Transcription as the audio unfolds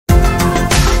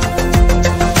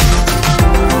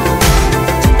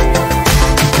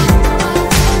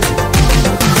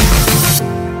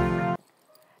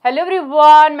Hello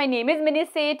everyone, my name is Mini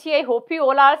Sethi. I hope you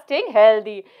all are staying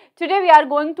healthy. Today we are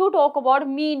going to talk about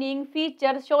meaning,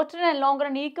 features, Shortrun and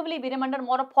Longrun Equilibrium under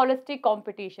monopolistic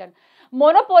competition.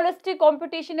 Monopolistic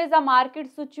competition is a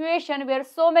market situation where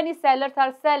so many sellers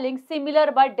are selling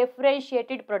similar but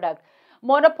differentiated products.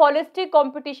 Monopolistic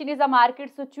competition is a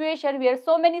market situation where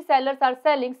so many sellers are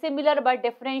selling similar but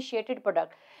differentiated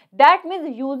products. That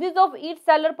means uses of each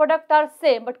seller product are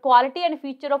same, but quality and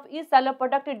feature of each seller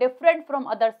product is different from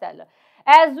other seller.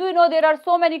 As we know, there are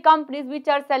so many companies which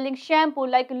are selling shampoo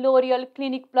like L'Oreal,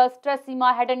 Clinic Plus,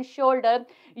 Tresemme, Head and Shoulder.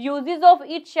 Uses of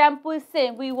each shampoo is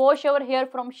same. We wash our hair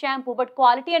from shampoo, but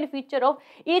quality and feature of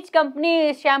each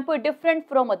company shampoo is different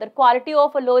from other. Quality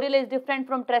of L'Oreal is different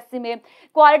from Tresemme.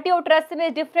 Quality of Tresemme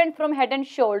is different from Head and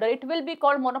Shoulder. It will be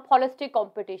called monopolistic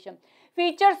competition.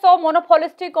 Features of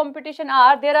monopolistic competition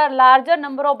are there are larger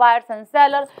number of buyers and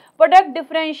sellers, product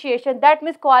differentiation, that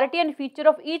means quality and feature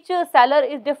of each seller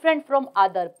is different from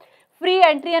other. Free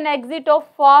entry and exit of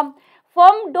firm.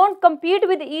 Firm don't compete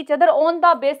with each other on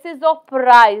the basis of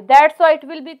price. That's why it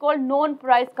will be called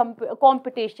non-price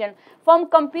competition. Firm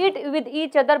compete with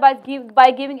each other by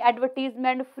giving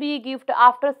advertisement, free gift,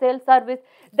 after sale service.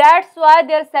 That's why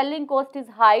their selling cost is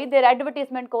high, their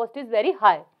advertisement cost is very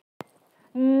high.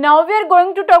 Now we are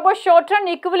going to talk about short-run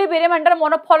equilibrium under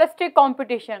monopolistic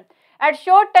competition. At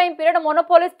short time period,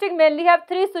 monopolistic mainly have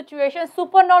three situations: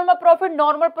 supernormal profit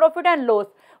and loss.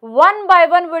 One by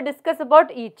one we discuss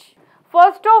about each.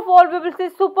 First of all, we will see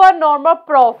supernormal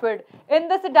profit. In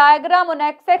this diagram, on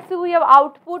x-axis we have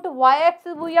output,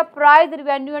 y-axis we have price,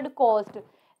 revenue and cost.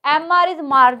 MR is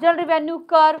marginal revenue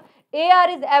curve, AR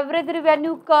is average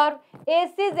revenue curve,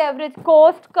 AC is average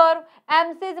cost curve,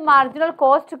 MC is marginal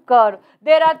cost curve.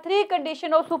 There are three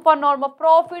conditions of supernormal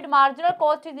profit. Marginal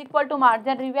cost is equal to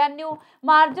marginal revenue.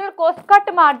 Marginal cost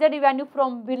cut marginal revenue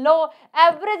from below.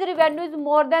 Average revenue is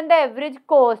more than the average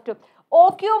cost.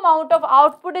 OQ amount of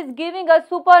output is giving us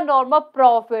supernormal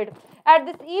profit. At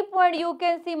this E point, you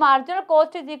can see marginal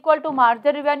cost is equal to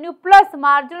marginal revenue plus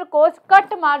marginal cost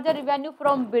cut marginal revenue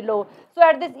from below. So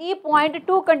at this E point,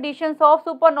 two conditions of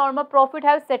supernormal profit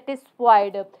have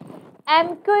satisfied.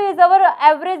 MQ is our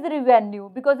average revenue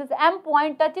because this M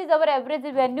point touches our average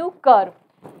revenue curve.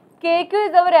 KQ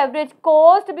is our average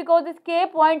cost because this K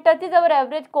point touches our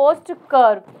average cost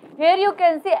curve. Here you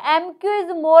can see MQ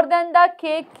is more than the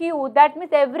KQ, that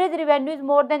means average revenue is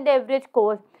more than the average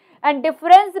cost. And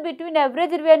difference between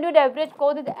average revenue and average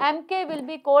cost is MK will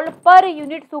be called per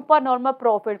unit supernormal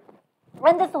profit.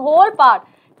 And this whole part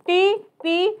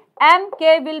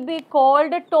TPMK will be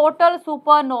called total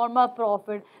supernormal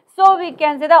profit. So we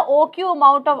can say the OQ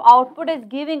amount of output is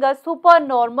giving us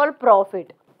supernormal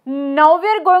profit. Now we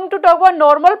are going to talk about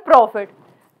normal profit.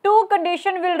 Two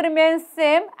conditions will remain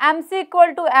same. MC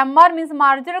equal to MR means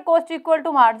marginal cost equal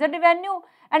to marginal revenue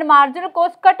and marginal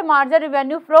cost cut marginal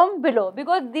revenue from below,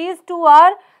 because these two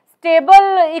are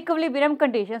stable equilibrium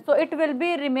conditions. So it will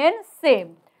be remain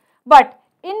same. But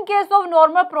in case of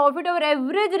normal profit, our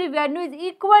average revenue is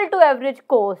equal to average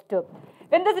cost.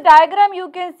 In this diagram, you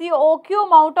can see OQ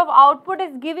amount of output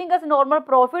is giving us normal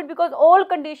profit because all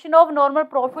conditions of normal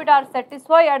profit are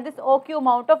satisfied at this OQ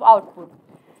amount of output.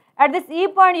 At this E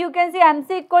point, you can see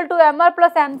MC equal to MR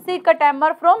plus MC cut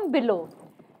MR from below.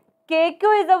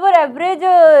 KQ is our average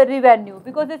revenue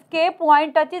because this K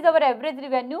point touches our average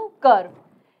revenue curve.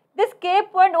 This K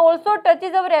point also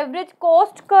touches our average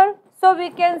cost curve. So we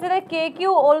can say that KQ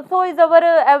also is our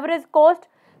average cost.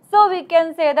 So we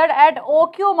can say that at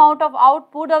OQ amount of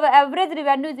output, our average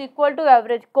revenue is equal to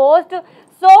average cost.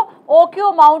 So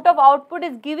OQ amount of output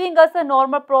is giving us a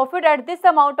normal profit. At this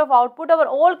amount of output, our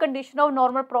all conditions of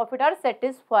normal profit are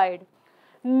satisfied.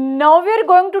 Now we are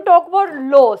going to talk about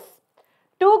loss.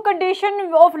 Two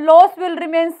conditions of loss will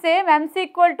remain same. MC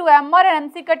equal to MR and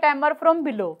MC cut MR from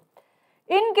below.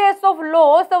 In case of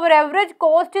loss, our average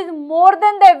cost is more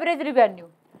than the average revenue.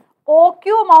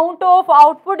 OQ amount of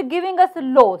output giving us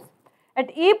loss.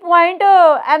 At E point,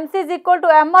 MC is equal to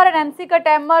MR and MC cut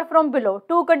MR from below.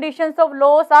 Two conditions of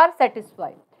loss are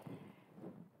satisfied.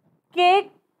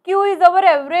 KQ is our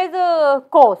average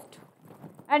cost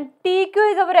and TQ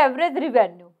is our average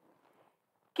revenue.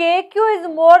 KQ is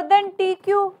more than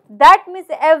TQ, that means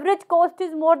average cost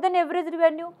is more than average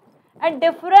revenue. And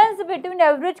difference between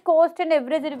average cost and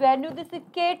average revenue, this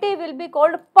KT will be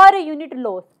called per unit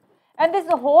loss. And this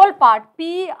whole part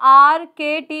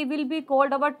PRKT will be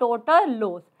called our total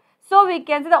loss. So we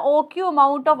can say the OQ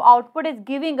amount of output is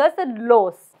giving us a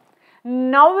loss.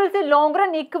 Now we will see long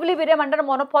run equilibrium under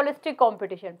monopolistic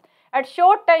competition. At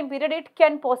short time period, it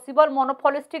can possible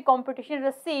monopolistic competition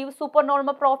receive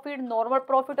supernormal profit, normal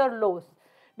profit or loss.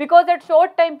 because at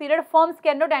short time period firms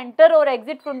cannot enter or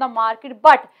exit from the market,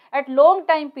 but at long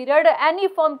time period any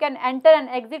firm can enter and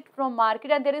exit from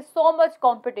market, and there is so much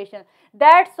competition.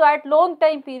 That's why at long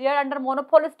time period under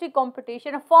monopolistic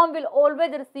competition a firm will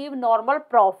always receive normal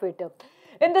profit.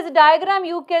 In this diagram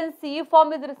you can see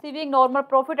firm is receiving normal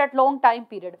profit at long time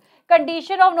period.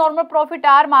 Condition of normal profit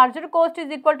are marginal cost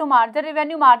is equal to marginal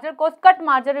revenue, marginal cost cut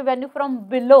marginal revenue from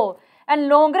below, and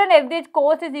long run average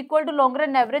cost is equal to long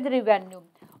run average revenue.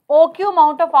 OQ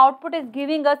amount of output is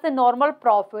giving us a normal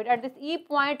profit. At this E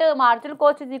point, marginal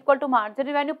cost is equal to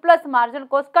marginal revenue plus marginal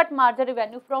cost cut marginal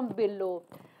revenue from below.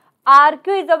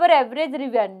 RQ is our average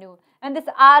revenue and this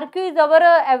RQ is our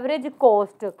average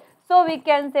cost. So we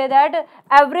can say that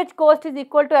average cost is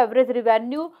equal to average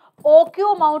revenue.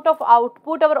 OQ amount of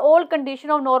output, our all condition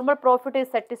of normal profit is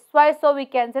satisfied. So we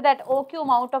can say that OQ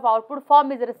amount of output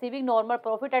firm is receiving normal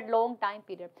profit at long time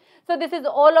period. So this is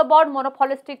all about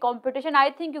monopolistic competition.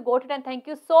 I think you got it, and thank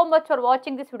you so much for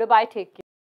watching this video. Bye, take care.